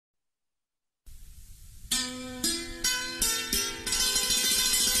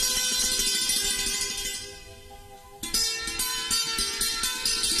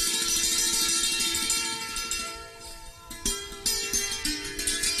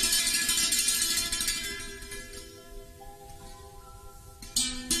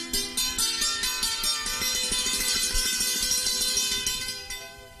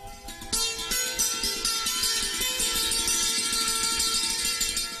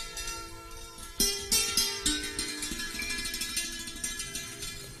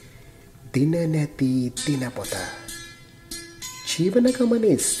Dina Nathi Dinapotha ජීවන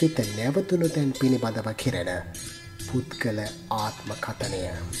ගමනේ සිත නැවතුණු තැන් පිළිබඳව කෙරෙන පුද්ගල ආත්ම කතනය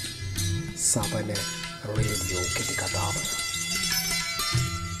සවන රේඩියෝ කෙටි කතාව.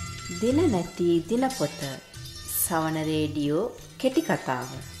 Dina Nathi Dinapotha Sawana radio කෙටි කතාව.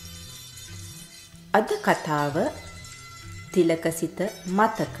 අද කතාව තිලකසිත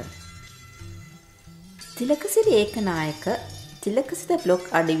මතක. තිලකසිරි ඒකනායක තිලකසිත බ්ලොග්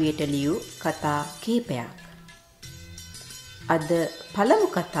අඩවියට ලියූ කතා කිහිපයක්. අද පළමු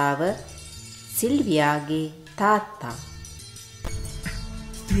කතාව සිල්වියාගේ තාත්තා.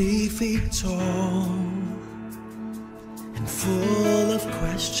 3 feet tall and full of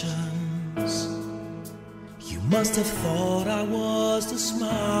questions. You must have thought I was the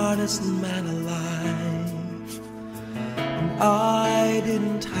smartest man alive, and I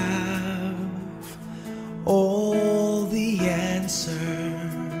didn't have all the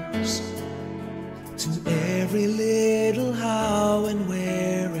answers to every little how and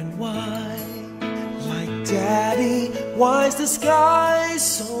where and why. Like Daddy, why is the sky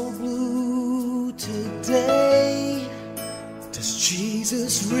so blue today? Does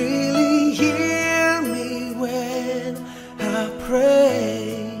Jesus really hear me when I pray?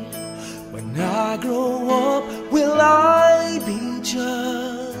 When I grow up, will I be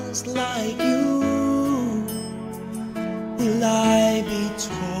just like you? Will I be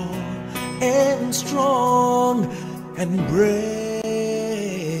tall and strong and brave?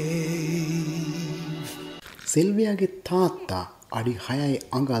 සිල්වියාගේ තාත්තා අඩි 6යි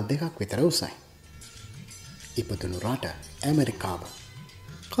අඟල් 2ක් විතර උසයි. ඉපදුණු රට ඇමරිකාව.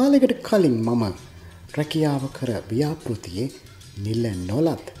 කාලයකට කලින් මම රැකියාව කර ව්‍යාපෘතියේ නිල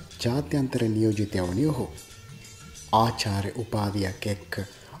නොලත් ජාත්‍යන්තර නියෝජිතය වුණේ ඔහු. ආචාර්ය උපාධියක් එක්ක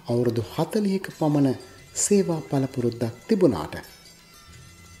අවුරුදු 40ක පමණ සේවා පළපුරුද්දක් තිබුණාට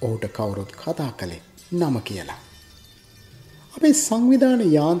ඔහුට කවුරුත් කතා කළේ නම කියලා. අපේ සංවිධාන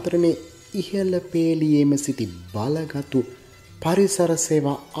යාන්ත්‍රණයේ ඉහළ පේළියේම සිටි බලගතු පරිසර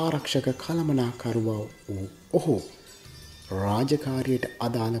සේවා ආරක්ෂක කළමනාකරුවා වූ ඔහු රාජකාරියට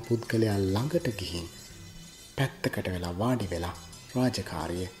අදාළ පුද්ගලයා ළඟට ගිහින් පැත්තකට වෙලා වාඩි වෙලා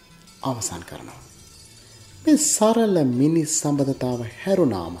රාජකාරිය අවසන් කරනවා. මේ සරල මිනිස් සම්බන්ධතාව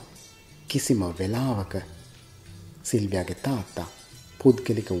හැරුණාම කිසිම වෙලාවක සිල්වියාගේ තාත්තා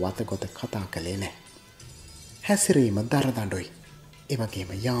පුද්ගලික වතගොත කතා කළේ නැහැ. හැසිරීම දරදඬුයි. ඒ වගේම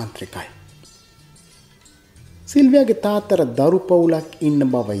යාන්ත්‍රිකයි. සිල්වියාගේ තාත්තට දරු පවුලක් ඉන්න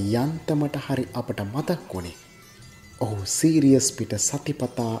බව යන්තමට හරි අපට මතක් වුණේ ඔහු සීරියස් පිට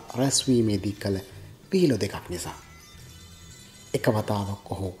සතිපතා රැස්වීමේදී කළ පිළිලෝ දෙකක් නිසා. එක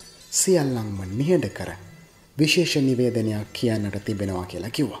වතාවක් ඔහු සියල්ලන්ම නිහඬ කර විශේෂ නිවේදනයක් කියන්නට තිබෙනවා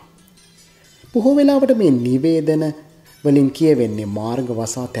කියලා කිව්වා. බොහෝ වෙලාවට මේ නිවේදන වලින් කියවෙන්නේ මාර්ග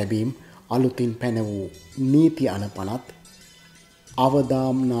වසා තැබීම්, අලුතින් පැන වූ නීති අනපනත්,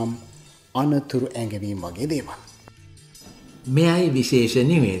 අවදානම් අනතුරු ඇඟවීම වගේ දේවල්. මෙයයි විශේෂ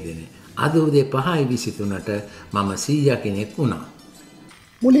නිවේදනය. අද උදේ 5:23ට මම සීයා කෙනෙක් වුණා.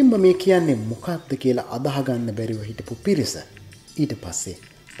 මුලින්ම මේ කියන්නේ මොකක්ද කියලා අදහගන්න බැරිව හිටපු පිරිස ඊට පස්සේ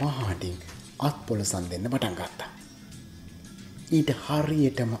පහඩින් අත්පොලසන් දෙන්න පටන් ගත්තා. ඊට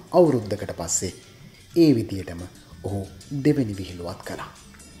හරියටම අවුරුද්දකට පස්සේ ඒ විදියටම ඔහු දෙවෙනි විහිළුවත් කළා.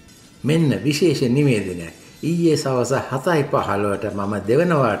 මෙන්න විශේෂ නිවේදනය. ඊයේ සවස 7:15ට මම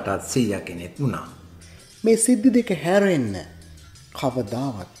දෙවන වරටත් සීයා කෙනෙක් වුණා. මේ සිද්ධි දෙක හැරෙන්න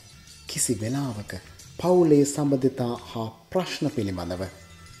කවදාවත් කිසි වෙලාවක පවුලේ සම්බන්ධතා හා ප්‍රශ්න පිළිබඳව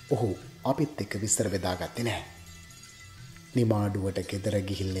ඔහු අපිත් එක්ක විස්තර බෙදාගත්තේ නැහැ. නිමාඩුවට ගෙදර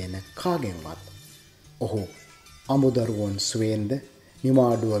ගිහිල්ලා එන කාගෙන්වත් ඔහු අමුදරුවන් සුවේන්ද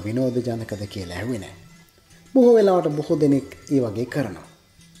නිමාඩුව විනෝදජනකද කියලා ඇහුවේ නැහැ. බොහෝ වෙලාවට බොහෝ දෙනෙක් ඒ වගේ කරනවා.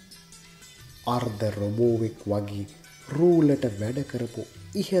 අර්ධ රොබෝවෙක් වගේ රූලට වැඩ කරපු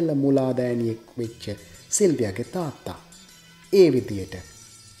ඉහළ මුලාදෑනියෙක් වෙච්ච සිල්වියාගේ තාත්තා ඒ විදියට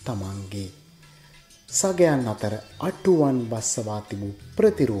තමන්ගේ සගයන් අතර අටුවන් බස්සවා තිබූ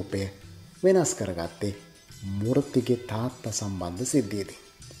ප්‍රතිරූපය වෙනස් කරගත්තේ මූර්තිගේ තාත්තා සම්බන්ධ සිද්ධියේදී.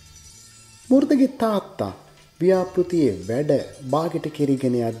 මූර්තිගේ තාත්තා ව්‍යාපෘතියේ වැඩ බාගෙට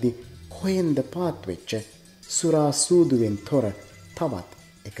කෙරීගෙන යද්දී කොහෙන්ද පාත් වෙච්ච සුරා සූදුවෙන් තොර තවත්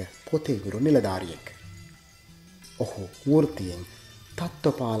එක පොතේගුරු නිලධාරියෙක්. ඔහු වෘත්තියෙන්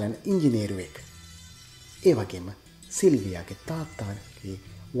තත්ත්වපාලන ඉංජිනේරුවෙක්. ඒ වගේම සිල්වියාගේ තාත්තාගේ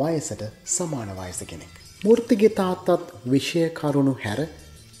වයසට සමාන වයස කෙනෙක්. මූර්තිගේ තාත්තත් විෂය කරුණු හැර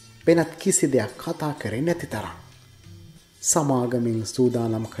වෙනත් කිසි දෙයක් කතා කරේ නැති තරම්. සමාගමින්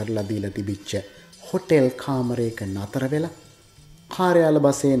සූදානම් කරලා දීලා තිබිච්ච හොටෙල් කාමරයක නතර වෙලා කාර්යාල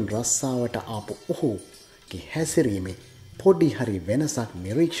බසයෙන් රස්සාවට ආපු ඔහුගේ හැසිරීමේ පොඩි හරි වෙනසක්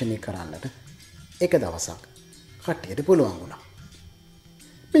නිරීක්ෂණය කරන්නට එක දවසක් කට්ටියට පුළුවන් වුණා.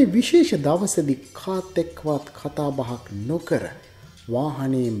 මේ විශේෂ දවසේදී කාත් එක්කවත් කතා බහක් නොකර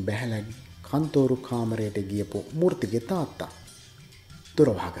වාහනයෙන් බැහැලා කන්තෝරු කාමරයට ගියපු මූර්තිගේ තාත්තා දොර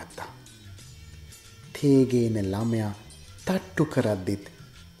වහගත්තා. තේගේන ළමයා තට්ටු කරද්දිත්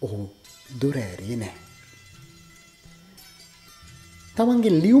ඔහු දොර ඇරියේ නැහැ.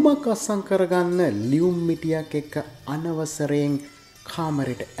 තමන්ගේ ලියුමක් අස්සම් කරගන්න ලියුම් මිටියක් එක්ක අනවසරයෙන්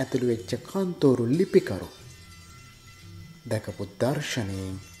කාමරයට ඇතුළු වෙච්ච කන්තෝරු ලිපිකරු දැකපු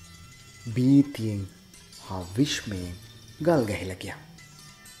දර්ශනයෙන් භීතියෙන් හා විශ්මයෙන් ගල් ගැහිලා ගියා.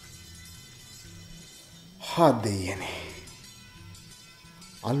 හදේයනේ.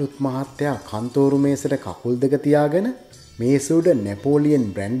 අලුත් මහත්තයා කන්තෝරු මේසට කකුල් දෙක තියාගෙන මේස උඩ නැපෝලියන්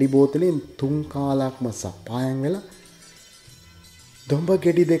බ්‍රැන්ඩි බෝතලෙන් 3 කාලක්ම සප්පායම් වෙලා දොඹ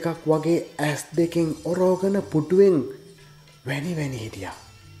ගෙඩි දෙකක් වගේ ඇස් දෙකෙන් ඔරෝගෙන පුටුවෙන් වැනි හිටියා.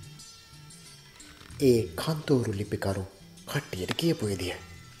 ඒ කන්තෝරු ලිපිකරු කට්ටියට කියපු විදිය.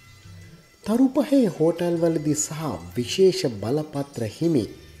 තරුපහේ හෝටල් වලදී සහ විශේෂ බලපත්‍ර හිමි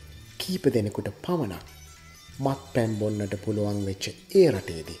කීප දෙනෙකුට පමණක් මත්පැන් බොන්නට පුළුවන් වෙච්ච ඒ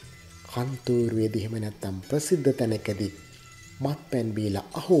රටේදී කන්තෝරුවේදී එහෙම නැත්තම් ප්‍රසිද්ධ තැනකදී මත්පැන් බීලා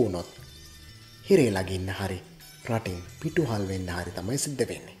අහු වුණොත් හිරේ ලගින්න හරි රටින් පිටුහල් වෙන්න හරි තමයි සිද්ධ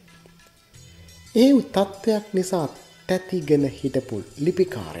වෙන්නේ. ඒ තත්ත්වයක් නිසා තැතිගෙන හිටපු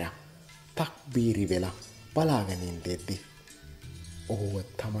ලිපිකාරයා තක්බීරි වෙලා බලාගෙන ඉඳෙද්දී ඔහුව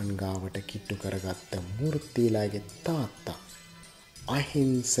තමන් ගාවට කිට්ටු කරගත්ත මූර්තිලාගේ තාත්තා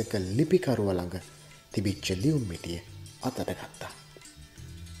අහිංසක ලිපිකරුව ළඟ තිබිච්ච ලියුම් මිටිය අතට ගත්තා.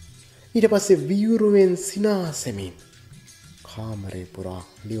 ඊට පස්සේ වියුරුවෙන් සිනාසෙමින් කාමරේ පුරා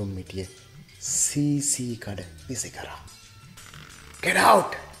ලියුම් මිටිය සීසී කඩ විසි කරා. Get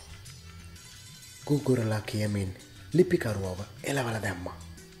out! කුකුරලා කියමින් ලිපිකරුවව එලවල දැම්මා.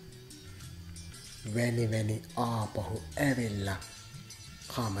 වැනි ආපහු ඇවිල්ලා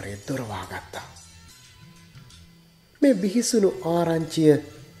කාමරේ දොර වහගත්තා. මේ විහිසුණු ආරංචිය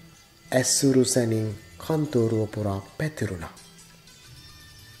ඇසුරු සැනින් කන්තෝරුව පුරා පැතිරුණා.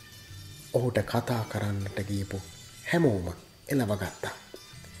 ඔහුට කතා කරන්නට ගියපු හැමෝම එලවගත්තා.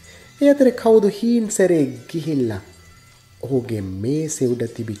 ඒ අතරේ කවුද හීන් සැරේ ගිහිල්ලා ඔහුගේ මේසේ උඩ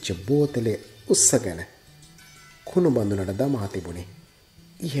තිබිච්ච බෝතලේ උස්සගෙන කුණු බඳුනට දමා තිබුණේ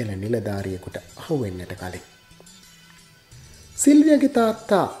ඉහළ නිලධාරියෙකුට අහුවෙන්නට කලින්. සිල්වියාගේ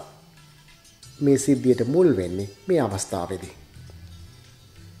තාත්තා මේ සිද්ධියට මුල් වෙන්නේ මේ අවස්ථාවේදී.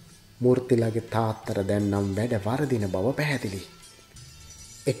 මූර්තිලාගේ තාත්තට දැන් නම් වැඩ වරදින බව පැහැදිලි.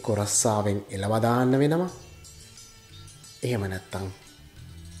 එක්ක රස්සාවෙන් එලව දාන්න වෙනවා. එහෙම නැත්තම්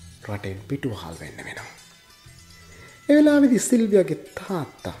රටෙන් පිටුවහල් වෙන්න වෙනවා. ඒ වෙලාවේදී සිල්වියාගේ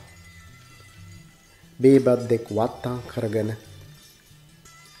තාත්තා බේබත් දෙක් වත්තම් කරගෙන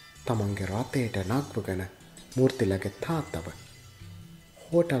තමන්ගේ රථයට නග්වගෙන මූර්තිලාගේ තාත්තව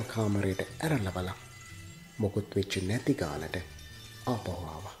හෝටල් කාමරයට ඇරලා බලලා මොකුත් වෙච්ච නැති ගානට ආපහු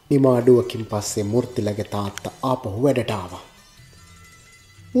ආවා. නිමාඩුවකින් පස්සේ මූර්තිලාගේ තාත්තා ආපහු වැඩට ආවා.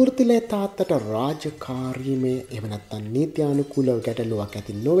 මූර්තිලේ තාත්තට රාජකාරීමේ එහෙම නැත්නම් නීත්‍යානුකූල ගැටලුවක්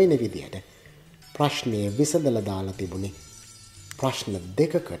ඇති නොවන විදිහට ප්‍රශ්නය විසඳලා දාලා තිබුණේ ප්‍රශ්න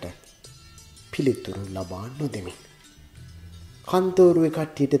දෙකකට පිළිතුරු ලබා නොදෙමින්. කන්තෝරුවේ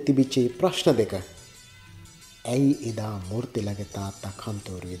කට්ටියට තිබිච්ච ප්‍රශ්න දෙක ඇයි එදා මූර්තිලගේ තාත්තා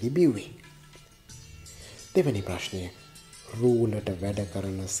කන්තෝරුවේදී බිව්වේ? දෙවැනි ප්‍රශ්නය රූලට වැඩ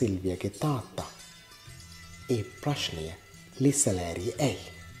කරන සිල්වියාගේ තාත්තා ඒ ප්‍රශ්නය ලිස්සලෑරියේ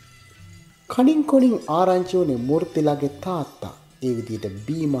ඇයි? කණින් කොණින් ආරංචි වුණේ මූර්තිලාගේ තාත්තා ඒ විදිහට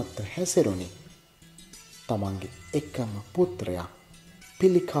බීමත්ව හැසිරුණේ තමන්ගේ එකම පුත්‍රයා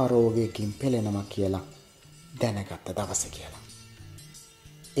පිළිකා රෝගයකින් පෙළෙනවා කියලා දැනගත්ත දවස කියලා.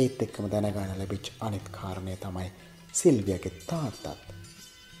 ඒත් එක්කම දැනගන්න ලැබිච්ච අනිත් කාරණය තමයි සිල්වියාගේ තාත්තත්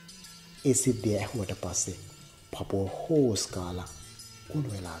ඒ සිද්ධිය ඇහුවට පස්සේ පපුව හෝස් කාලා උණු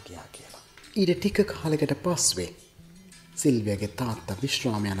වෙලා ගියා කියලා. ඊට ටික කාලයකට පස්සේ සිල්වියාගේ තාත්තා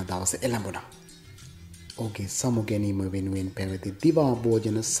විශ්‍රාම යන දවස එළඹුණා. ඔහුගේ සමු ගැනීම වෙනුවෙන් පැවති දිවා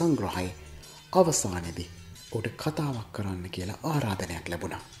භෝජන සංග්‍රහයේ අවසානයේදී ඔහුට කතාවක් කරන්න කියලා ආරාධනයක්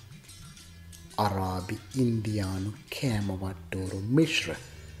ලැබුණා. අරාබි ඉන්දියානු කෑම වට්ටෝරු මිශ්‍ර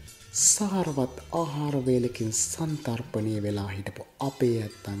සාරවත් ආහාර වේලකින් සන්තර්පණය වෙලා හිටපු අපේ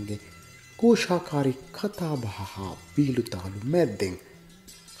ඇත්තන්ගේ කෝෂාකාරී කතාබහ හා විහිළුතාලු මැද්දෙන්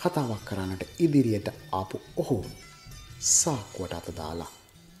කතාවක් කරන්නට ඉදිරියට ආපු ඔහු සාක්කුවට අත දාලා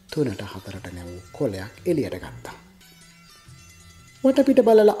 3-4ට නැවූ කොලයක් එළියට ගත්තා. වටපිට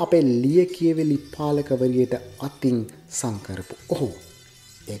බලලා අපේ ලිය කියවිලි පාලකවරියට අතින් සංකරපු ඔහු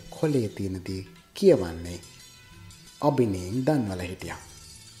ඒ කොලේ තියෙන දේ කියවන්නේ අභිනයෙන් දන්වල හිටියා.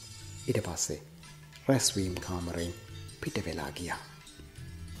 ඊට පස්සේ රැස්වීම් කාමරයෙන් පිට වෙලා ගියා.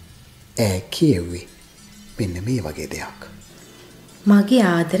 ඈ කියෙව්වේ මෙන්න මේ වගේ දෙයක්. මගේ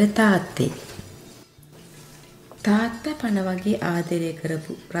ආදර තාත්තේ. තාත්තා පණ වගේ ආදරය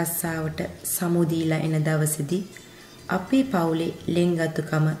කරපු රස්සාවට සමුදීලා එන දවසේදී අපේ පවුලේ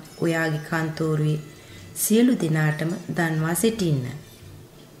ලෙන්ගතුකම ඔයාගේ කන්තෝරුවේ සියලු දෙනාටම දන්වා සිටින්න.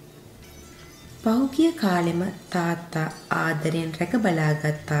 පහුගිය කාලෙම තාත්තා ආදරෙන් රැක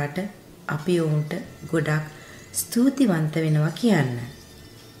බලාගත්තාට අපි ඔවුන්ට ගොඩක් ස්තුතිවන්ත වෙනවා කියන්න.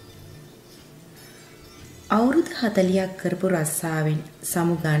 අවුරුදු 40ක් කරපු රස්සාවෙන්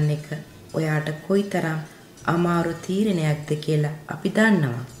සමුගන්න එක ඔයාට කොයිතරම් අමාරු තීරණයක්ද කියලා අපි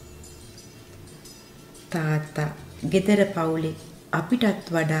දන්නවා. තාත්තා ගෙදර පවුලේ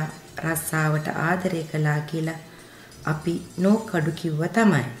අපිටත් වඩා රස්සාවට ආදරය කළා කියලා අපි නෝකඩු කිව්වා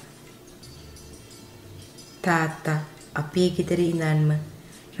තමයි. තාත්තා අපේ ගෙදර ඉඳන්ම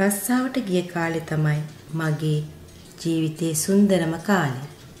රස්සාවට ගිය කාලේ තමයි මගේ ජීවිතේ සුන්දරම කාලේ.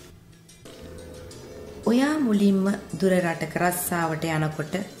 ඔයා මුලින්ම දුර රටක රස්සාවට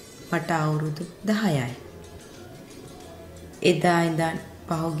යනකොට මට අවුරුදු 10යි. එදා ඉඳන්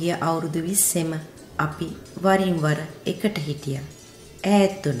පහුගිය අවුරුදු 20ෙම අපි වරින් වර එකට හිටියා.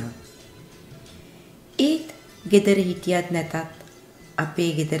 ඈත් වුණා. ඒත් ගෙදර හිටියත් නැතත්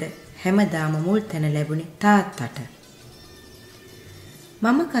අපේ ගෙදර හැමදාම මුල් තැන ලැබුණේ තාත්තට.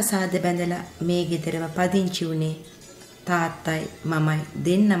 මම කසාද බැඳලා මේ ගෙදරම පදිංචි වුණේ තාත්තයි මමයි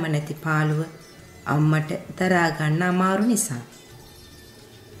දෙන්නම නැති පාළුව අම්මට දරා ගන්න අමාරු නිසා.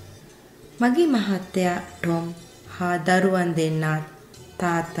 මගේ මහත්තයා ටොම් හා දරුවන් දෙන්නාත්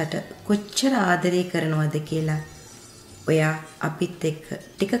තාත්තට කොච්චර ආදරය කරනවද කියලා ඔයා අපිත් එක්ක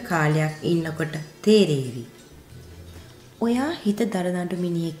ටික කාලයක් ඉන්නකොට තේරෙවි. ඔයා හිත දරදඬු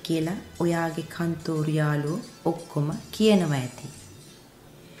මිනිහෙක් කියලා ඔයාගේ කන්තෝරු යාළුවෝ ඔක්කොම කියනවා ඇති.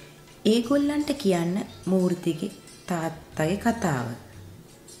 ඒගොල්ලන්ට කියන්න මූර්තිගේ තාත්තගේ කතාව.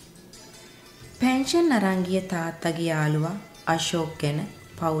 පෙන්ෂන් අරන් ගිය තාත්තගේ යාළුවා අශෝක් ගැන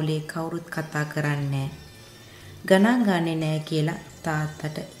පවුලේ කවුරුත් කතා කරන්නේ ගණන් ගන්නේ නැහැ කියලා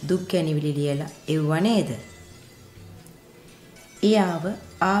තාත්තට දුක් ගැනවිලි ලියලා එව්වා නේද? එයාව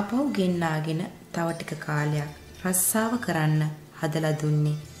ආපහු ගෙන්නාගෙන තව ටික කාලයක් රස්සාව කරන්න හදලා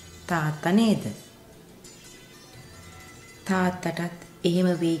දුන්නේ තාත්තා නේද? තාත්තටත් එහෙම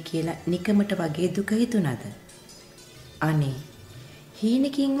වෙයි කියලා නිකමට වගේ දුක හිතුණද? අනේ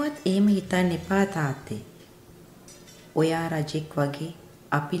හීනකින්වත් එහෙම හිතන්න එපා තාත්තේ. ඔයා රජෙක් වගේ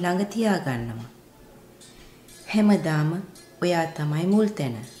අපි ළඟ තියාගන්නවා. හැමදාම ඔයා තමයි මුල්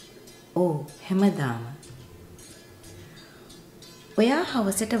තැන. ඕ හැමදාම. ඔයා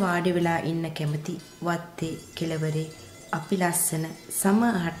හවසට වාඩි වෙලා ඉන්න කැමති වත්තේ කෙළවරේ අපි ලස්සන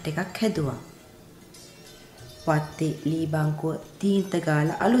සමහට් එකක් හැදුවා. වත්තේ ලී බංකුව තීන්ත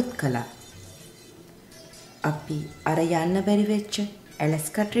ගාලා අලුත් කළා. අපි අර යන්න බැරි වෙච්ච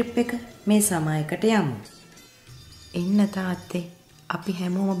ඇලස්කා ට්‍රිප් එක මේ සමායකට යමු. එන්න තාත්තේ අපි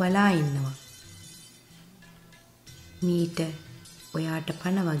හැමෝම බලා ඉන්නවා. මීට ඔයාට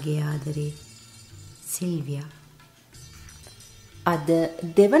පණ වගේ ආදරේ සිල්වියා. අද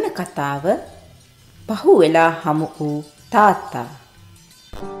දෙවන කතාව පහු වෙලා හමු වූ තාත්තා.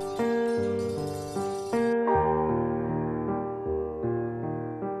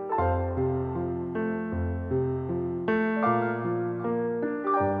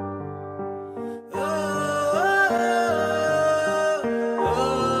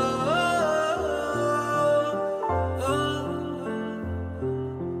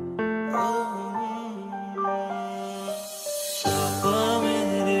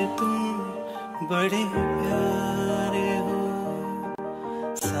 बड़े प्यारे हो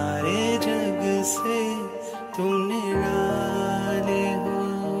सारे जग से तुमने डाले हो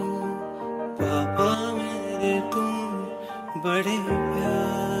पापा मेरे तुम बड़े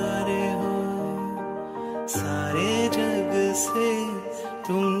प्यारे हो सारे जग से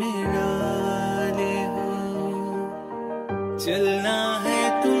तुमने डाले हो चलना है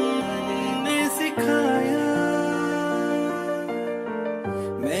तुमने सिखाया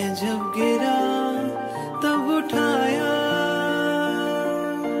मैं जब गिरा तब उठाया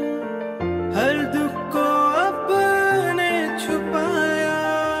हर दुख को अपने छुपाया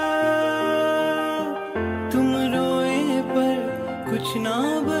तुम रोए पर कुछ ना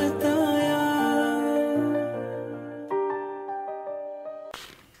बताया.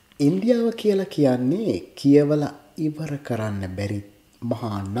 ඉන්දියාව කියලා කියන්නේ කියවලා ඉවර කරන්න බැරි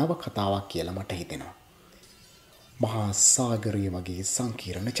මහා නවකතාවක් කියලා මට හිතෙනවා. මහා සාගරය වගේ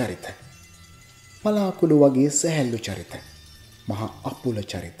සංකීර්ණ චරිත. පලාකුළු වගේ සැහැල්ලු චරිත. මහා අපුල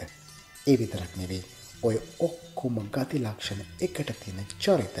චරිත. ඒ විතරක් නෙවෙයි ඔය ඔක්කොම ගති ලක්ෂණ එකට තියෙන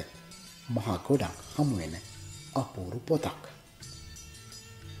චරිත මහා ගොඩක් හමු වෙන අපූරු පොතක්.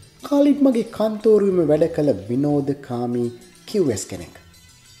 කාලිත් මගේ කන්තෝරුවේම වැඩ කළ විනෝදකාමී QS කෙනෙක්.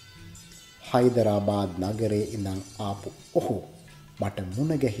 හයිදරාබාද් නගරේ ඉඳන් ආපු ඔහු මට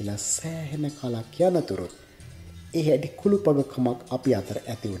මුණ ගැහිලා සෑහෙන කලක් යනතුරුත් ඒ හැටි කුළුපගකමක් අපි අතර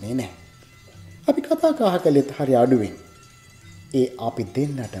ඇති වුණේ නැහැ. අපි කතා කහ කළෙත් හරි අඩුවෙන්. ඒ අපි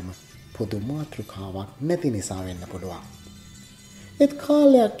දෙන්නටම පොදු මාතෘකාවක් නැති නිසා වෙන්න පුළුවන්. ඒත්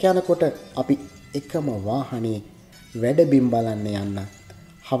කාලයක් යනකොට අපි එකම වාහනේ වැඩබිම් බලන්න යන්න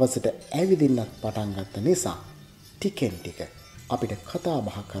හවසට ඇවිදින්නත් පටන් ගත්ත නිසා ටිකෙන් ටික අපිට කතා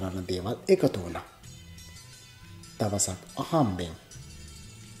බහ කරන්න දේවල් එකතු වුණා. දවසක් අහම්බෙන්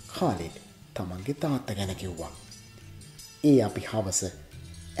කාලිත් තමන්ගේ තාත්තා ගැන කිව්වා. ඒ අපි හවස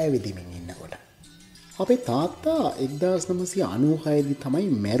ඇවිදිමින් ඉන්නකොට අපේ තාත්තා 1996 දී තමයි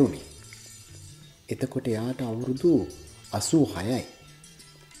මැරුණේ. එතකොට යාට අවුරුදු 86යි.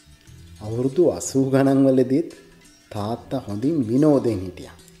 අවුරුදු 80 ගණන් වලදීත් තාත්තා හොඳින් විනෝදෙන්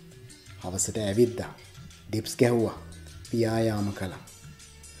හිටියා. හවසට ඇවිද්දා, ඩිප්ස් ගැහුවා, ව්‍යායාම කළා.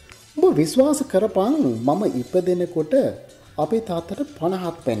 ඔබ විශ්වාස කරපන් මම ඉපදෙනකොට අපේ තාත්තට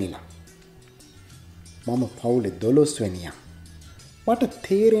 50ක් පැනිලා. මම පවුලේ 12 වෙනියා. මට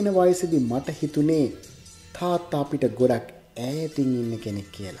තේරෙන වයසේදී මට හිතුනේ තාත්තා අපිට ගොඩක් ඈතින් ඉන්න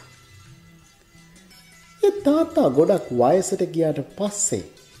කෙනෙක් කියලා. ඒ තාත්තා ගොඩක් වයසට ගියාට පස්සේ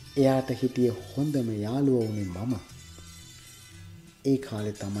එයාට හිටියේ හොඳම යාළුවා වුණේ මම. ඒ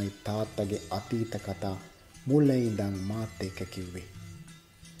කාලේ තමයි තාත්තගේ අතීත කතා මුල ඉඳන් මාත් එක්ක කිව්වේ.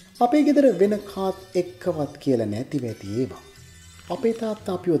 අපේ ගෙදර වෙන කාත් එක්කවත් කියලා නැතිව ඇති ඒවා. අපේ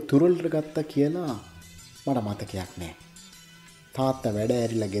තාත්තා අපිව තුරල්ට ගත්තා කියලා මට මතකයක් නෑ. තාත්තා වැඩ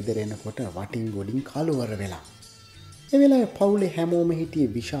ඇරිලා ගෙදර එනකොට වටින් ගොඩින් කලවර වෙලා. ඒ වෙලාවේ පවුලේ හැමෝම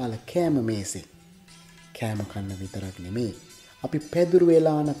හිටියේ විශාල කෑම මේසේ. කෑම කන්න විතරක් නෙමෙයි අපි පැදුරු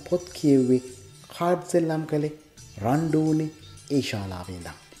වෙලාන පොත් කියුවේ, කාඩ් සෙල්ලම් කළේ, රණ්ඩුනේ ඒ ශාලාවේ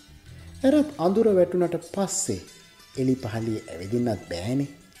ඉඳන්. එරත් අඳුර වැටුණට පස්සේ එලි පහලියේ ඇවිදින්නත් බෑනේ.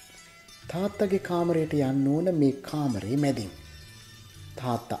 තාත්තගේ කාමරයට යන්න ඕන මේ කාමරේ මැදින්.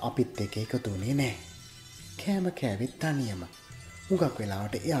 තාත්තා අපිත් එක්ක එකතු වුණේ නෑ. කෑම කෑවෙත් තනියම. හුඟක්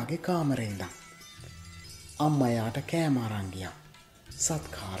වෙලාවට එයාගේ කාමරේ ඉඳන්. අම්මා යාට කෑම අරන් ගියා.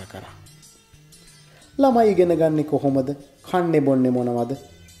 සත්කාර කරා. ළමයි ඉගෙන ගන්නේ කොහොමද? කන්නේ බොන්නේ මොනවද?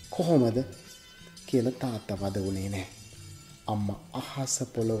 කොහොමද කියලා තාත්තා වද උනේ නෑ. අම්මා අහස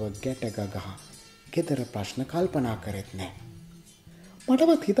පොළව ගැට ගගහ ගෙදර ප්‍රශ්න කල්පනා කරෙත් නෑ.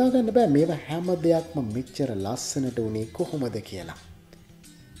 මටවත් හිතාගන්න බෑ මේවා හැම දෙයක්ම මෙච්චර ලස්සනට උනේ කොහොමද කියලා.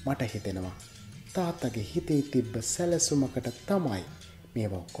 මට හිතෙනවා තාත්තගේ හිතේ තිබ්බ සැලසුමකට තමයි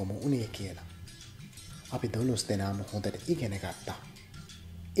මේවා ඔක්කොම උනේ කියලා. අපි 12 දෙනාම හොඳට ඉගෙන ගත්තා.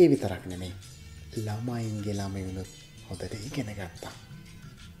 ඒ විතරක් නෙමෙයි ළමයින්ගේ ළමයිනුත් හොඳට ඉගෙන ගත්තා.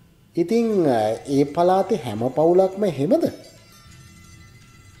 ඉතින් ඒ පළාතේ හැම පවුලක්ම එහෙමද?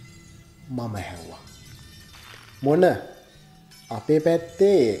 මම හැව්වා. මොන අපේ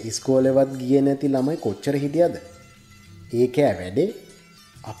පැත්තේ ඉස්කෝලේවත් ගියේ නැති ළමයි කොච්චර හිටියද? ඒකෑ වැඩේ.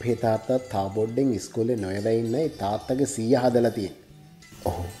 අපේ තාත්තා තාබොඩ්ඩෙන් ඉස්කෝලේ නොයලා ඉන්නයි තාත්තගේ සීයා හදලා තියෙන්නේ.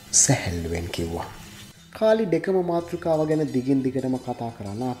 ඔහු සැහැල්ලුවෙන් කිව්වා. කාලි දෙකම මාතෘකාව ගැන දිගින් දිගටම කතා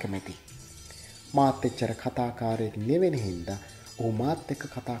කරන්න ආකමැති. මාත් එච්චර කතාකාරයෙක් නෙවෙන හින්දා ඔහු මාත් එක්ක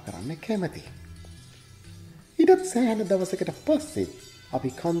කතා කරන්න කැමති. ඊටත් සෑහෙන දවසකට පස්සේ අපි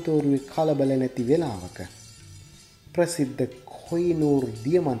කන්තෝරුවේ කලබල නැති වෙලාවක ප්‍රසිද්ධ කොයිනූර්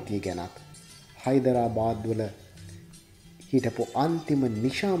දියමන්තිය ගැනත් හයිදරාබාද් වල හිටපු අන්තිම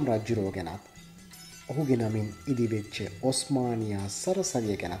නිශාම් රජුරෝ ගැනත් ඔහුගේ නමින් ඉදිවෙච්ච ඔස්මානියා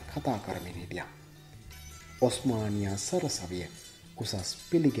සරසවිය ගැනත් කතා කරමින් හිටියා. ඔස්මානියා සරසවිය උසස්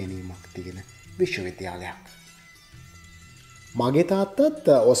පිළිගැනීමක් තියෙන විශ්වවිද්‍යාලයක්. මගේ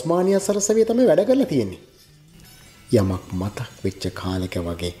තාත්තත් ඔස්මානියා සරසවිය තමයි වැඩ කරලා තියෙන්නේ. යමක් මතක් වෙච්ච කාලෙක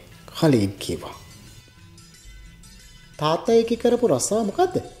වගේ කලින් කිව්වා. තාත්තා ඒක කරපු රස්සාව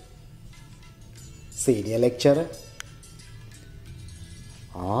මොකද්ද? Senior lecturer.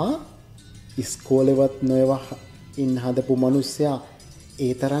 ඉස්කෝලේවත් නොයව ඉන්න හදපු මිනිස්සයා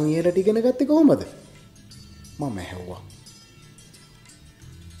ඒ තරම් ඉහළට ඉගෙන ගත්තේ කොහොමද? මම ඇහුවා.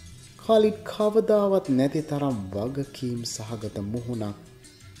 කාලිත් කවදාවත් නැති තරම් වගකීම් සහගත මුහුණක්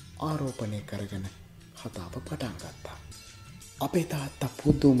ආරෝපණය කරගෙන කතාව පටන් ගත්තා. අපේ තාත්තා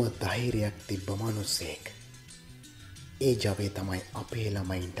පුදුම ධෛර්යයක් තිබ්බ මිනිසෙක්. ඒ ජවය තමයි අපේ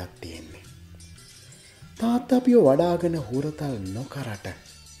ළමයින්ටත් තියෙන්නේ. තාත්තා අපිව වඩාගෙන හුරතල් නොකරට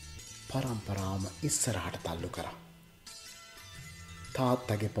පරම්පරාවම ඉස්සරහට තල්ලු කරා.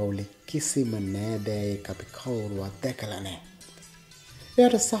 තාත්තගේ පවුලේ කිසිම නෑදෑයෙක් අපි කවුරුවත් දැකලා නෑ.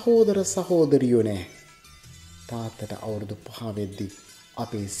 එයාට සහෝදර සහෝදරියෝ නෑ. තාත්තට අවුරුදු 5 වෙද්දී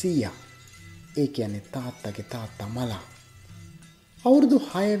අපේ සීයා, ඒ කියන්නේ තාත්තගේ තාත්තා මලා, අවුරුදු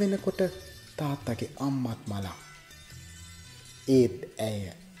 6 වෙනකොට තාත්තගේ අම්මත් මලා. ඒත් ඇය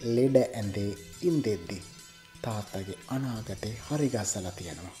ලෙඩ ඇඳේ ඉඳෙද්දී තාත්තගේ අනාගතේ හරි ගස්සලා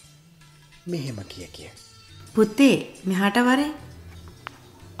තියෙනවා. මෙහෙම කිය. පුතේ මෙහාට වරේ.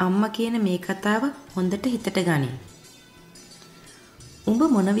 අම්මා කියන මේ කතාව හොඳට හිතට ගනින්. උඹ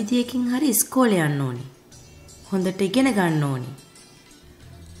මොන විදියකින් හරි ඉස්කෝලේ යන්න ඕනේ. හොඳට ඉගෙන ගන්න ඕනේ.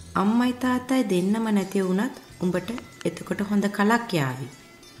 අම්මයි තාත්තයි දෙන්නම නැති වුණත් උඹට එතකොට හොඳ කලක් යාවි.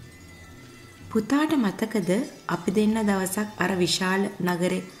 පුතාට මතකද අපි දෙන්න දවසක් අර විශාල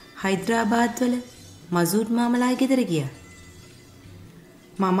නගරේ හයිද්‍රාබාද් වල මසූද් මාමලාගේ ගෙදර ගියා.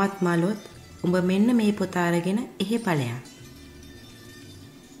 මමත් මලොත් උඹ මෙන්න මේ පොත අරගෙන එහෙ ඵලයන්.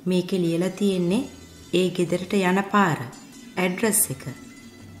 මේකේ ලියලා තියෙන්නේ ඒ ගෙදරට යන පාර, ඇඩ්‍රස් එක.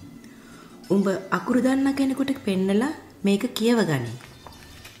 උඹ අකුරු දන්න කෙනෙකුට පෙන්නලා මේක කියවගනින්.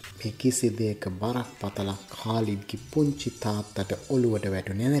 මේ කිසි දෙයක බරක් පතලා කාලිද්ගේ පුංචි තාත්තට ඔළුවට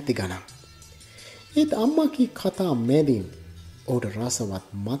වැටුනේ නැති ගණන්. ඒත් අම්මාගේ කතා මැදින් ඔහුට රසවත්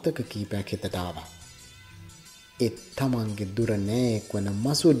මතක කීපයක් හිතට ආවා. ඒ තමන්ගේ දුර නෑයෙක් වන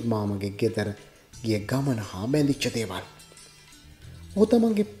මසුඩ් මාමගේ ගෙදර ගිය ගමන හා බැඳිච්ච දේවල්. ඔහු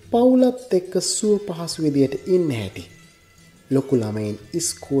තමන්ගේ පවුලත් එක්ක සුව පහසු විදියට ඉන්න හැටි. ලොකු ළමයින්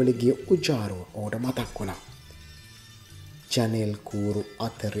ඉස්කෝලේ ගිය උජාරුව ඔහුට මතක් වුණා. ජනෙල් කූරු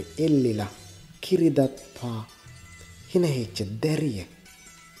අතර එල්ලිලා කිරිදත් පා හිනහෙච්ච දැරිය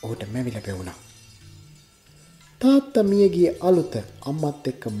ඔහුට මැවිලා පෙවුණා. තාත්තා මිය ගිය අලුත අම්මත්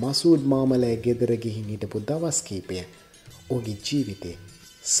එක්ක මසූඩ් මාමලේ ගෙදර ගිහින් හිටපු දවස් කීපය ඔහුගේ ජීවිතේ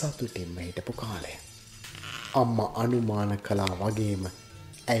සතුටින්ම හිටපු කාලය. අම්මා අනුමාන කළා වගේම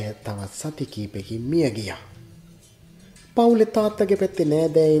ඇය තවත් සති කීපයකින් මිය ගියා. පවුලේ තාත්තගේ පැත්තේ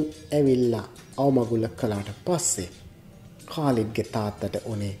නෑදෑයින් ඇවිල්ලා අවමගුල කළාට පස්සේ කාලිද්ගේ තාත්තට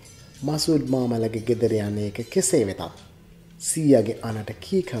උනේ මසූඩ් මාමලගේ ගෙදර යන එක කෙසේ වෙතත් සීයාගේ අනට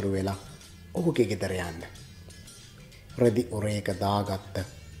කීකරු වෙලා ඔහුගේ ගෙදර යන්න. රෙදි උරේක දාගත්ත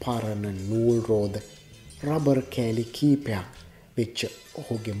පරණ නූල් රෝද රබර් කෑලි කීපයක් වෙච්ච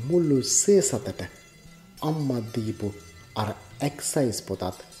ඔහුගේ මුළු සේසතට අම්මා දීපු අර එක්සයිස්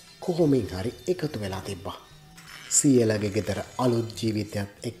පොතත් කොහොමින් හරි එකතු වෙලා තිබ්බා. සීයාලගේ ගෙදර අලුත් ජීවිතයක්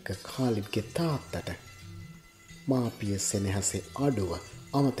එක්ක කාලිද්ගේ තාත්තට මාපිය සෙනෙහසේ අඩුව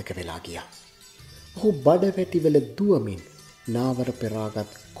අමතක වෙලා ගියා. ඔහු බඩවැටිවල දුවමින් නාවර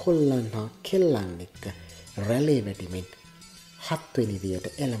පෙරාගත් කොල්ලන් හා කෙල්ලන් එක්ක රැළේ වැටිමින් 7 වෙනි වියට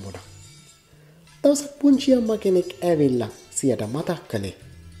එළඹුණා. දවසක් පුංචි අම්මා කෙනෙක් ඇවිල්ලා සියට මතක් කළේ.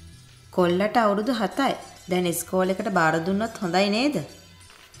 කොල්ලට අවුරුදු 7යි. දැන් ඉස්කෝලේකට බාර දුන්නොත් හොඳයි නේද?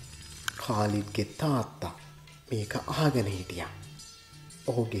 කාලිද්ගේ තාත්තා මේක අහගෙන හිටියා.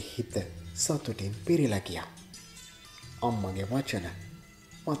 ඔහුගේ හිත සතුටින් පිරීලා ගියා. අම්මගේ වචන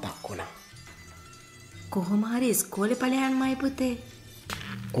මතක් වුණා. කොහොම හරි ඉස්කෝලේ ඵලයන්මයි පුතේ.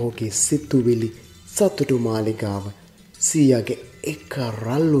 ඔහුගේ සිතුවිලි සතුටු මාලිගාව සීයාගේ එක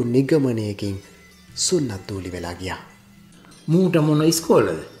රල්ලු නිගමනයකින් සුන්නත් දූලි වෙලා ගියා. මූට මොන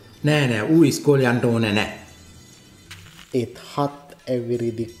ඉස්කෝලද? නෑ ඌ ඉස්කෝලේ යන්න ඕනේ නෑ. ඒත් 7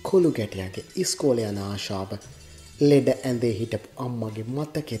 ඇවිරිදි කොළු ගැටියාගේ ඉස්කෝලේ යන ආශාව ලෙඩ ඇඳේ හිටපු අම්මගේ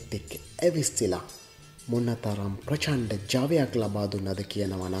මතකෙත් එක්ක ඇවිස්සිලා මොනතරම් ප්‍රචණ්ඩ ජවයක් ලබා දුන්නද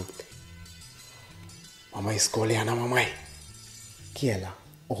කියනවා නම් මම ඉස්කෝලේ යනවමයි කියලා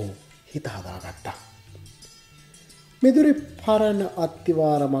ඔහු හිත හදාගත්තා. මෙදුරේ පරණ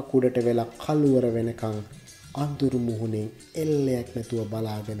අත්තිවාරමක් උඩට වෙලා කළුවර වෙනකන් අඳුරු මුහුණෙන් එල්ලයක් නැතුව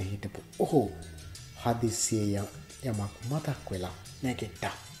බලාගෙන හිටපු ඔහු හදිස්සියේ යමක් මතක් වෙලා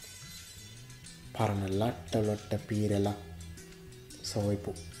නැගිට්ටා. පරණ ලට්ට ලොට්ට පීරලා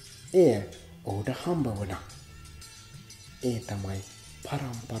සොයපු එය ඔහුට හම්බ වුණා. ඒ තමයි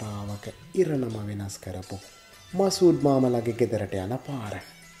පරම්පරාවක ඉරණම වෙනස් කරපු මසූඩ් මාමලගේ ගෙදරට යන පාර.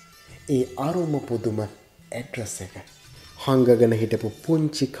 ඒ අරුම පුදුම ඇඩ්‍රස් එක. හංගගෙන හිටපු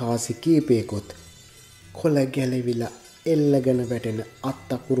පුංචි කාසි කීපයකුත් කොළ ගැලවිලා එල්ලගෙන වැටෙන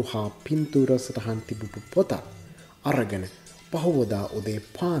අත්තකුරු හා පින්තූර සටහන් තිබුණු පොත අරගෙන පහවදා උදේ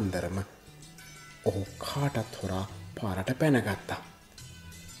පාන්දරම ඔහු කාටත් හොරා පාරට පැනගත්තා.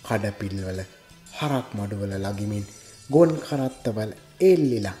 කඩපිල්වල හරක් මඩුවල ලගිමින් ගොන් කරත්තවල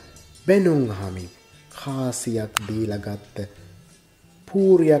එල්ලිලා බැනුම් අහමින් කාසියක් දීලා ගත්ත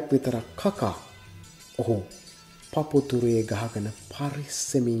පූරියක් විතරක් කකා ඔහු පපුතුරේ ගහගෙන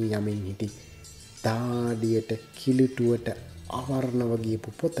පරිස්සමින් යමින් හිටි. දාඩියට කිලිටුවට අවර්ණව ගියපු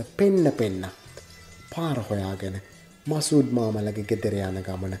පොත පෙන්න පාර හොයාගෙන මසූඩ් මාමලගේ ගෙදර යන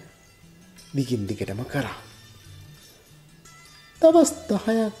ගමන දිගින් දිගටම කරා. දවස් 10ක්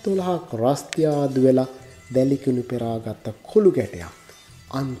 12ක් රස්තියාදු වෙලා දැලිකුණු පෙරාගත්ත කොළු ගැටයක්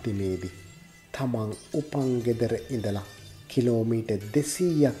අන්තිමේදී තමන් උපන් ගෙදර ඉඳලා කිලෝමීටර්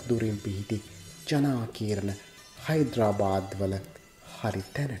 200ක් දුරින් පිහිටි ජනාකීර්ණ හයිද්‍රාබාද් වල හරි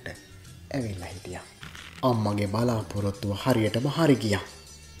තැනට ඇවිල්ලා හිටියා. අම්මගේ බලාපොරොත්තුව හරියටම හරි ගියා.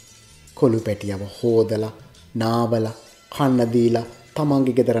 කොළු පැටියව හොදලා නාවලා කන්න දීලා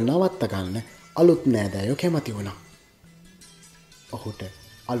තමන්ගේ ගෙදර නවත්ත ගන්න අලුත් නෑදෑයෝ කැමති වුණා. ඔහුට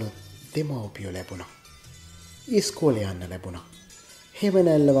අලුත් දෙමව්පියෝ ලැබුණා. ඉස්කෝලේ යන්න ලැබුණා.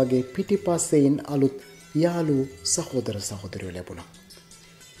 හෙවණැල්ල වගේ පිටිපස්සෙන් අලුත් යාළුවෝ සහෝදර සහෝදරියෝ ලැබුණා.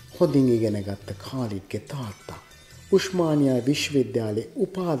 හොඳින් ඉගෙන ගත්ත කාලිත්ගේ තාත්තා උස්මානියා විශ්වවිද්‍යාලයේ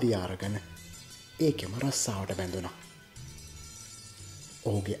උපාධිය අරගෙන ඒකෙම රස්සාවට බැඳුණා.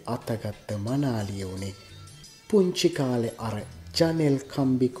 ඔහුගේ අතගත්ත මනාලිය උනේ පුංචි කාලේ අර ජනෙල්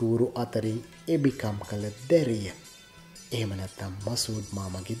කම්බිකූරු අතරින් එබිකම් කළ දැරිය. එහෙම නැත්නම් මසූඩ්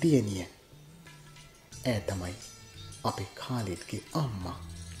මාමගේ දියණිය. ඈ තමයි අපේ කාලිත්ගේ අම්මා.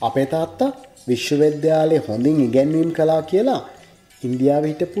 අපේ තාත්තා විශ්වවිද්‍යාලයේ හොඳින් ඉගෙනීම් කළා කියලා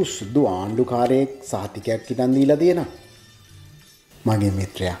ඉන්දියාවේ හිටපු සුදු ආණ්ඩුකාරයෙක් සහතිකයක් හිටන් දීලා තියෙනවා. මගේ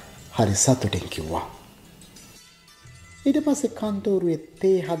මිත්‍රයා හරි සතුටින් කිව්වා. ඊට පස්සේ කන්තෝරුවේ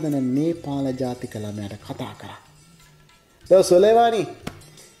තේ හදන නේපාල ජාතික ළමයාට කතා කරා. "දෝ සොලේවානි"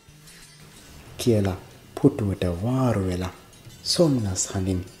 කියලා පුටුවට වාරු වෙලා සොම්නස්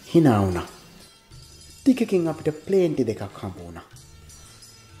හඳින් hina වුණා. ටිකකින් අපිට ප්ලේන්ටි දෙකක් හම්බ වුණා.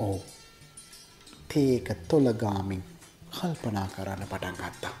 ඔව්. තේක තොලගාමින් කල්පනා කරන්න පටන්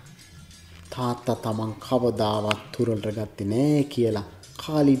ගත්තා. තාත්තා තමන් කවදාවත් තුරලට ගත්තේ නෑ කියලා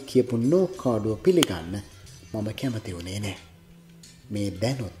කාලිත් කියපු නෝකාඩුව පිළිගන්න මම කැමති වුණේ නෑ. මේ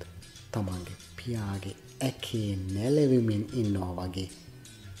දැනුත් තමන්ගේ පියාගේ ඇකේ නැලෙවිමින් ඉන්නවා වගේ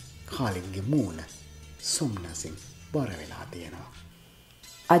කාලිත්ගේ මූණ සොම්නසින් බර වෙලා තියෙනවා.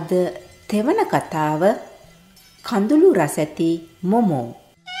 අද තෙවන කතාව කඳුළු රස ඇති මොමෝ.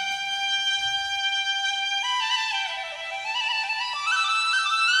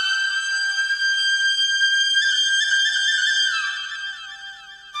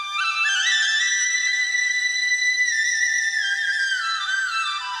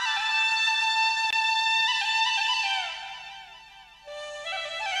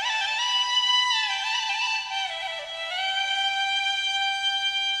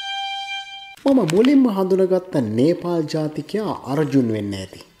 මම මුලින්ම හඳුනගත්ත නේපාල් ජාතිකයා අර්ජුන් වෙන්න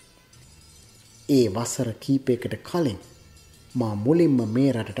ඇති. ඒ වසර කීපයකට කලින් මා මුලින්ම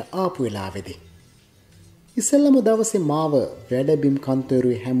මේ රටට ආපු වෙලාවේදී ඉස්සෙල්ලම දවසේ මාව වැඩබිම්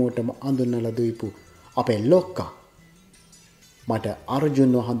කන්තරුවේ හැමෝටම අඳුනලා දුයිපු අපේ ලොක්කා මට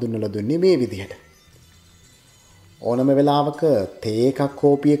අර්ජුන්ව හඳුන්වලා දුන්නේ මේ විදිහට. ඕනම වෙලාවක තේ එකක්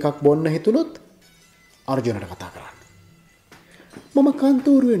කෝපි එකක් බොන්න හිතුනොත් අර්ජුනට කතා කරන්න. මම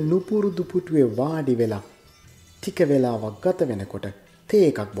කන්තෝරුවේ නුපුරුදු පුටුවේ වාඩි වෙලා ටික වෙලාවක් ගත වෙනකොට තේ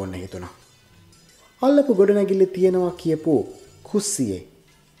එකක් බොන්න හිතුණා. අල්ලපු ගොඩනැගිල්ල තියෙනවා කියපු කුස්සියේ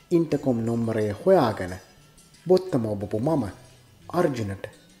ඉන්ටර්කොම් නම්බරය හොයාගෙන බොත්තම ඔබපු මම අර්ජුනට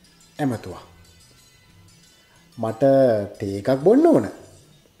ඇමතුවා. "මට තේ එකක් බොන්න ඕන."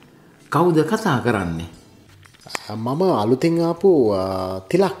 කවුද කතා කරන්නේ? "මම අලුතින් ආපු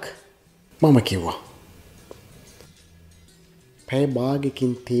තිලක්" මම කිව්වා. පැය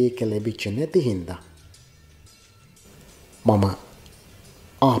භාගකින් තේ එක ලැබිච්ච නැති හින්දා මම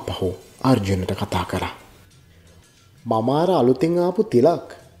ආපහු අර්ජුනට කතා කරා. "මම අර අලුතින් ආපු තිලක්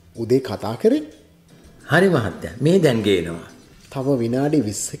උදේ කතා කරේ." හරි මහත්තයා, මේ දැන් ගේනවා. තව විනාඩි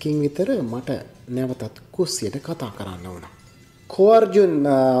 20කින් විතර මට නැවතත් කුස්සියට කතා කරන්න වුණා. "කෝ අර්ජුන්,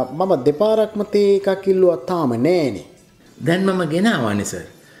 මම දෙපාරක්ම තේ එකක් ඉල්ලුවා තාම නෑනේ." දැන් මම ගෙනාවානේ සර්.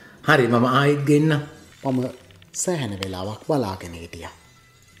 හරි, මම ආයෙත් ගෙන්න. මම සෑහෙන වෙලාවක් බලාගෙන හිටියා.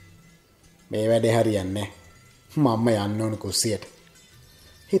 මේ වැඩේ හරියන්නේ නැහැ. මම යන්න ඕන කුස්සියට.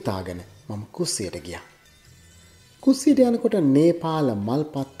 හිතාගෙන මම කුස්සියට ගියා. කුස්සියට යනකොට නේපාල මල්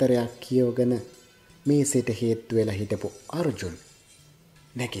පත්තරයක් කියවගෙන මේසෙට හේතු වෙලා හිටපු අර්ජුන්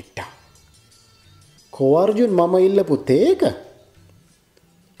නැගිට්ටා. "කෝ අර්ජුන්, මම ඉල්ලපු තේ එක?"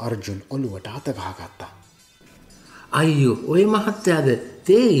 අර්ජුන් ඔළුවට අත ගහගත්තා. අයියෝ, ඔය මහත්තයාද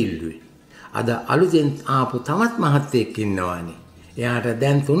තේ ඉල්ලුවේ? අද අලුතෙන් ආපු තවත් මහත්තයෙක් ඉන්නවානේ. එයාට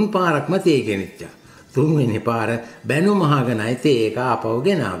දැන් 3 පාරක්ම තේ ගෙනිච්චා. 3 වෙනි පාර බැනුම අහගෙනයි තේ එක ආපහු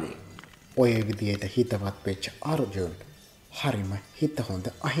ගෙනාවේ. ඔය විදියට හිතවත් වෙච්ච අර්ජුන් හරිම හිත හොඳ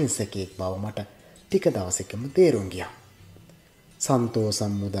අහිංසකයෙක් බව මට ටික දවසකම තේරුම් ගියා.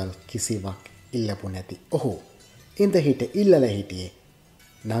 සන්තෝෂම් මුදල් කිසිවක් ඉල්ලපු නැති ඔහු ඉඳ හිට ඉල්ලලා හිටියේ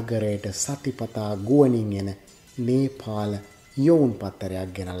නගරයට සතිපතා ගුවනින් එන නේපාල යෝන් පත්තරයක්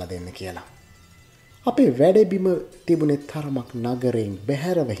ගෙනල්ලා දෙන්න කියලා. අපේ වැඩබිම තිබුණේ තරමක් නගරයෙන්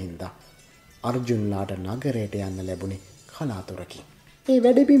බැහැරව හින්දා අර්ජුන්ලාට නගරයට යන්න ලැබුණේ කලාතුරකින්. ඒ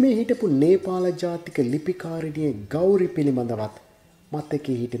වැඩබිමේ හිටපු නේපාල ජාතික ලිපිකාරිනිය ගෞරි පිළිබඳවත්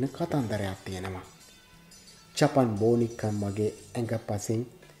මතකයේ හිටින කතන්දරයක් තියෙනවා. ජපන් බෝනික්කම් වගේ ඇඟපසින්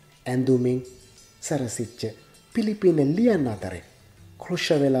ඇඳුමින් සරසිච්ච පිලිපින ලියන්න අතරේ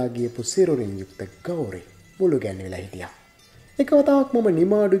කෘෂ වෙලා ගියපු සිරුරින් යුක්ත ගෞරි මුළු ගැන්විලා හිටියා. එක වතාවක් මම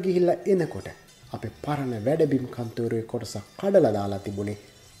නිමාඩු ගිහිල්ලා එනකොට අපේ පරණ වැඩබිම් කන්තෝරුවේ කොටසක් කඩලා දාලා තිබුණේ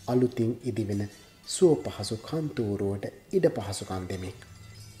අලුතින් ඉදිවෙන සුව පහසු කන්තෝරුවට ඉඩ පහසුකම් දෙමින්.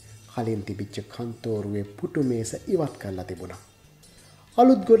 කලින් තිබිච්ච කන්තෝරුවේ පුටු මේස ඉවත් කරලා තිබුණා.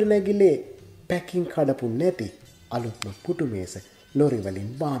 අලුත් ගොඩනැගිල්ලේ පැකින් කඩපු නැති අලුත්ම පුටු මේස ලොරි වලින්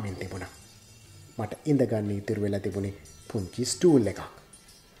බාමින් තිබුණා. මට ඉඳගන්න ඉතුරු වෙලා තිබුණේ පුංචි ස්ටූල් එකක්.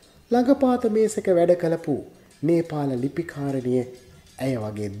 ළඟපාත මේසක වැඩ කළපු නේපාල ලිපිකාරිනිය ඇය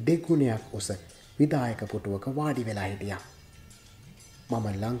වගේ දෙගුණයක් උස විදායක පුටුවක වාඩි වෙලා හිටියා. මම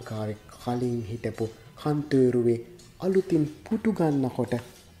ලංකාවේ කලින් හිටපු කන්තෝරුවේ අලුතින් පුටු ගන්නකොට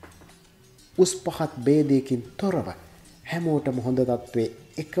උස් පහත් ભેදයකින් තොරව හැමෝටම හොඳ තත්ත්වයේ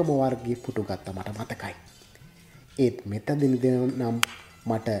එකම වර්ගයේ පුටු ගත්ත මට මතකයි. ඒත් මෙතනදී නම්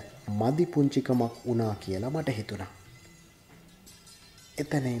මට මදි පුංචිකමක් වුණා කියලා මට හිතුණා.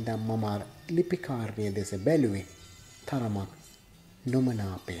 එතන ඉඳන් මම ලිපිකාරිනිය දෙස බැලුවේ තරමක්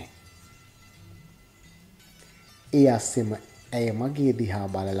නොමනාපයෙන්. ඒ අස්සෙම ඇය මගේ දිහා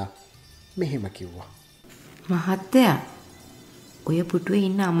බලලා මෙහෙම කිව්වා. මහත්තයා, ඔය පුටුවේ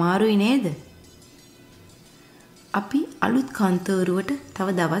ඉන්න අමාරුයි නේද? අපි අලුත් කන්තෝරුවට තව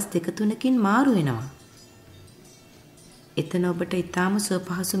දවස් 2-3කින් මාරු වෙනවා. එතන ඔබට ඊටාම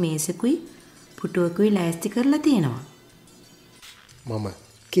සුවපහසු මේසකුයි පුටුවකුයි ලෑස්ති කරලා තියෙනවා. මම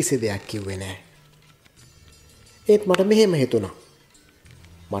කිසි දෙයක් කිව්වේ නෑ. ඒත් මට මෙහෙම හිතුණා.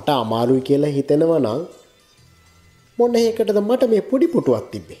 මට අමාරුයි කියලා හිතෙනවා නම් මොන හේකටද මට මේ පොඩි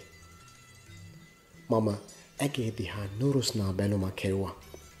පුටුවක් තිබ්බේ? මම ඇගේ දිහා නුරුස්නා බැලුමක් හැවුවා.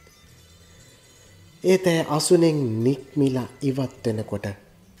 ඒත අසුනෙන් නික්මිලා ඉවත් වෙනකොට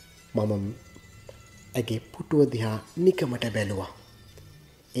මම ඇගේ පුටුව දිහා නිකමට බැලුවා.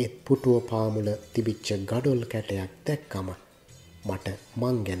 ඒත් පුටුව පාමුල තිබිච්ච ගඩොල් කැටයක් දැක්කම මට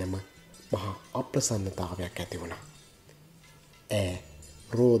මං ගැනම මහා අප්‍රසන්නතාවයක් ඇති වුණා.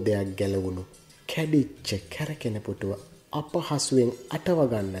 රෝදයක් ගැලවුණු කැඩිච්ච කැරකෙන පුටුව අපහසුවෙන් අටව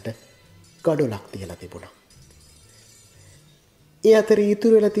ගන්නට ගඩොලක් තියලා තිබුණා. ඒ අතරේ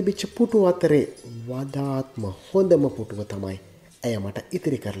ඉතුරු වෙලා තිබිච්ච පුටු අතරේ වඩාත්ම හොඳම පුටුව තමයි ඇය මට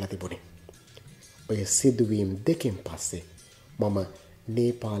ඉතිරි කරලා තිබුණේ. ඔය සිදුවීම් දෙකෙන් පස්සේ මම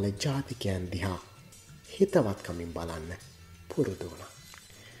නේපාල ජාතිකයන් දිහා හිතවත්කමින් බලන්න පුරුදු වුණා.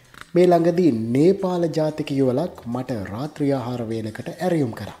 මේ ළඟදී නේපාල ජාතික යුවලක් මට රාත්‍රී ආහාර වේලකට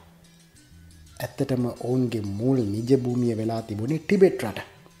ඇරයුම් කරා. ඇත්තටම ඔවුන්ගේ මූල නිජ භූමිය වෙලා තිබුණේ ටිබෙට් රට.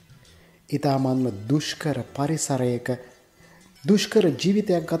 ඊටාමත්ම දුෂ්කර පරිසරයක දුෂ්කර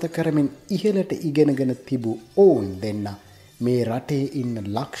ජීවිතයක් ගත කරමින් ඉහළට ඉගෙනගෙන තිබූ ඔවුන් දෙන්න මේ රටේ ඉන්න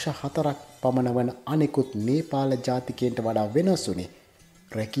ලක්ෂ 4ක් පමණ වන අනෙකුත් නේපාල ජාතිකයන්ට වඩා වෙනස් වුණේ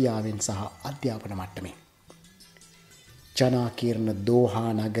රැකියාවෙන් සහ අධ්‍යාපන මට්ටමින්. ජනාකීර්ණ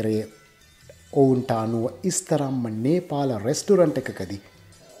දෝහා නගරයේ ඔවුන්ට අනුව ඉස්තරම්ම නේපාල රෙස්ටුරන්ට් එකකදී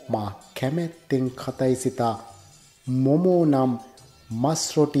මා කැමැත්තෙන් කතයි සිතා මොමෝ නම් මස්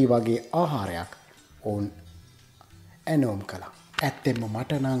රොටි වගේ ආහාරයක් ඔවුන් ඇනෝම් කළා. ඇත්තෙන්ම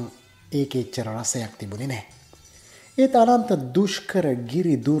මට නම් ඒකේ එච්චර රසයක් තිබුණේ නැහැ. ඒත් අනන්ත දුෂ්කර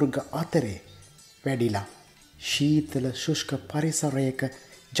ගිරි දුර්ග අතරේ වැඩිලා ශීතල ශුෂ්ක පරිසරයක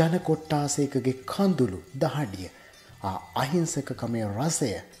ජන කොට්ටාසයකගේ කඳුළු දහඩිය අහිංසකකමේ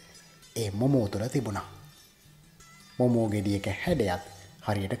රසය ඒ මොමෝ තුළ තිබුණා. මොමෝ ගෙඩියක හැඩයත්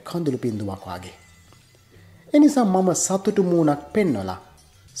හරියට කඳුළු පින්දුමක් වගේ. එනිසා මම සතුටු මූණක් පෙන්වලා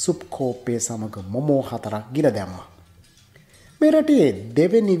සුප් කෝප්පේ සමග මොමෝ 4ක් ගිල දැම්මා. මේ රටේ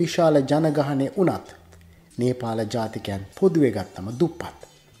දෙවෙනි විශාල ජනගහනය වුණත් නේපාල ජාතිකයන් පොදුවේ ගත්තම දුප්පත්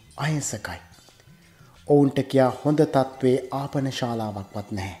අහිංසකයි. ඔවුන්ට කියා හොඳ තත්ත්වයේ ආපන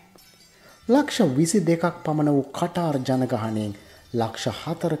ශාලාවක්වත් නැහැ. ලක්ෂ 22ක් පමණ වූ කටාර් ජනගහනයෙන් ලක්ෂ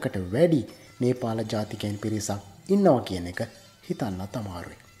 4කට වැඩි නේපාල ජාතිකයන් පිරිසක් ඉන්නවා කියන එක හිතන්නත්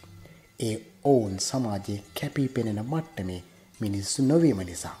අමාරුයි. ඒ ඔවුන් සමාජයේ කැපී පෙනෙන මට්ටමේ මිනිස්සු නොවීම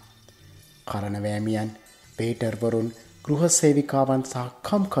නිසා. කරණවෑමියන්, වේටර්වරුන්, ගෘහසේවිකාවන් සහ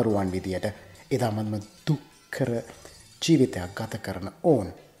කම්කරුවන් විදියට එදාමත්ම දුක්කර ජීවිතයක් ගත කරන ඔවුන්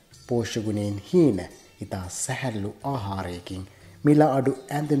පෝෂ්‍යගුණයෙන් හීන ඉතා සැහැල්ලු ආහාරයකින් මිල අඩු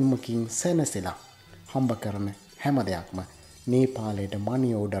ඇඳුමකින් සැනසෙලා හම්බ කරන හැම දෙයක්ම නේපාලයට මනි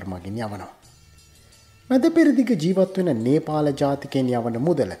ඕඩර් මගින් යවනවා. මැද පෙරදිග ජීවත් වෙන නේපාල ජාතිකයන් යවන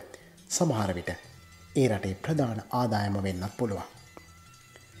මුදල සමහර විට ඒ රටේ ප්‍රධාන ආදායම වෙන්නත් පුළුවන්.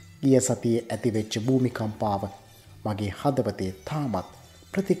 ගිය සතියේ ඇතිවෙච්ච භූමිකම්පාව මගේ හදවතේ තාමත්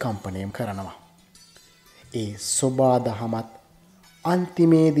ප්‍රතිකම්පනයම් කරනවා. ඒ සොබාදහමත්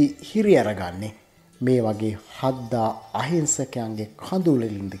අන්තිමේදී හිරියරගන්නේ මේ වගේ හද්දා අහිංසකයන්ගේ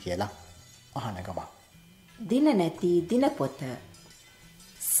කඳුලෙලින්ද කියලා අහන ගමන්. දින නැති දිනපොත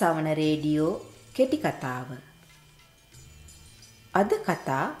සවන රේඩියෝ කෙටි කතාව. අද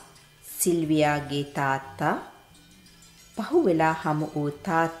කතා සිල්වියාගේ තාත්තා, පහුවෙලා හමු වූ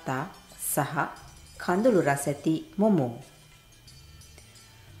තාත්තා සහ කඳුළු රසැති මොමෝ.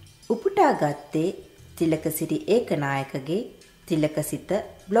 උපුටා ගත්තේ තිලකසිරි ඒකනායකගේ තිලකසිත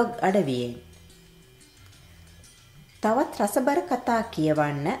බ්ලොග් අඩවියෙන්. තවත් රසබර කතා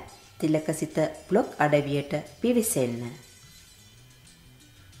කියවන්න තිලකසිත බ්ලොග් අඩවියට පිවිසෙන්න.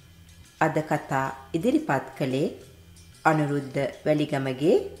 අද කතා ඉදිරිපත් කළේ අනුරුද්ධ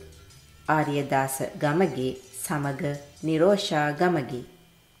වැලිගමගේ, ආර්යදාස ගමගේ සමග නිරෝෂා ගමගේ.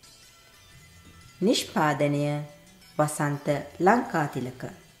 නිෂ්පාදනය වසන්ත ලංකාතිලක.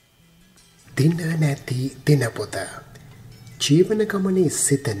 දින නැති දිනපොත. ජීවන ගමනේ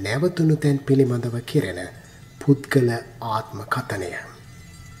සිත නැවතුණු තැන් පිළිබඳව කෙරෙන පුද්ගල ආත්ම කතනය.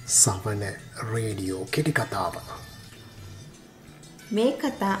 සවන රේඩියෝ කෙටි කතාව. මේ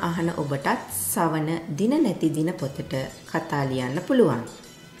කතා අහන ඔබටත් සවන දින නැති දිනපොතට කතා ලියන්න පුළුවන්.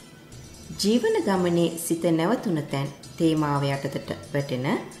 ජීවන ගමනේ සිත නැවතුණ තැන් තේමාව යටතට වැටෙන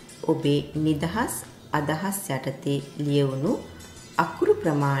ඔබේ නිදහස් අදහස් යටතේ ලියවුණු අකුරු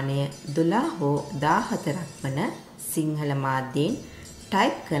ප්‍රමාණය 12 හෝ 14ක් වන සිංහල මාධ්‍යයෙන්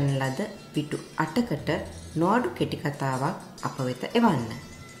ටයිප් කරන ලද පිටු 8කට නොඅඩු කෙටි කතාවක් අප වෙත එවන්න.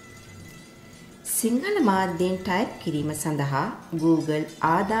 සිංහල මාධ්‍යයෙන් ටයිප් කිරීම සඳහා Google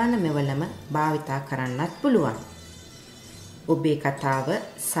ආදාන මෙවලම භාවිතා කරන්නත් පුළුවන්. ඔබේ කතාව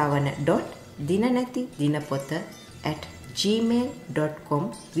sawana.dinanathidinapotha@gmail.com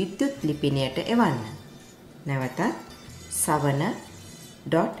විද්‍යුත් ලිපිනයට එවන්න. නැවතත්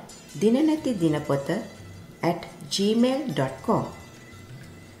sawana.dinanathidinapotha@gmail.com.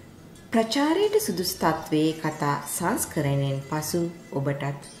 ප්‍රචාරයට සුදුසු තත්වයේ කතා සංස්කරණයෙන් පසු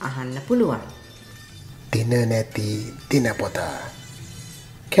ඔබටත් අහන්න පුළුවන්. දින නැති දිනපොත.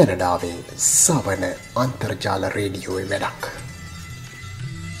 කැනඩාවේ සවන අන්තර්ජාල රේඩියෝවේ වැඩක්.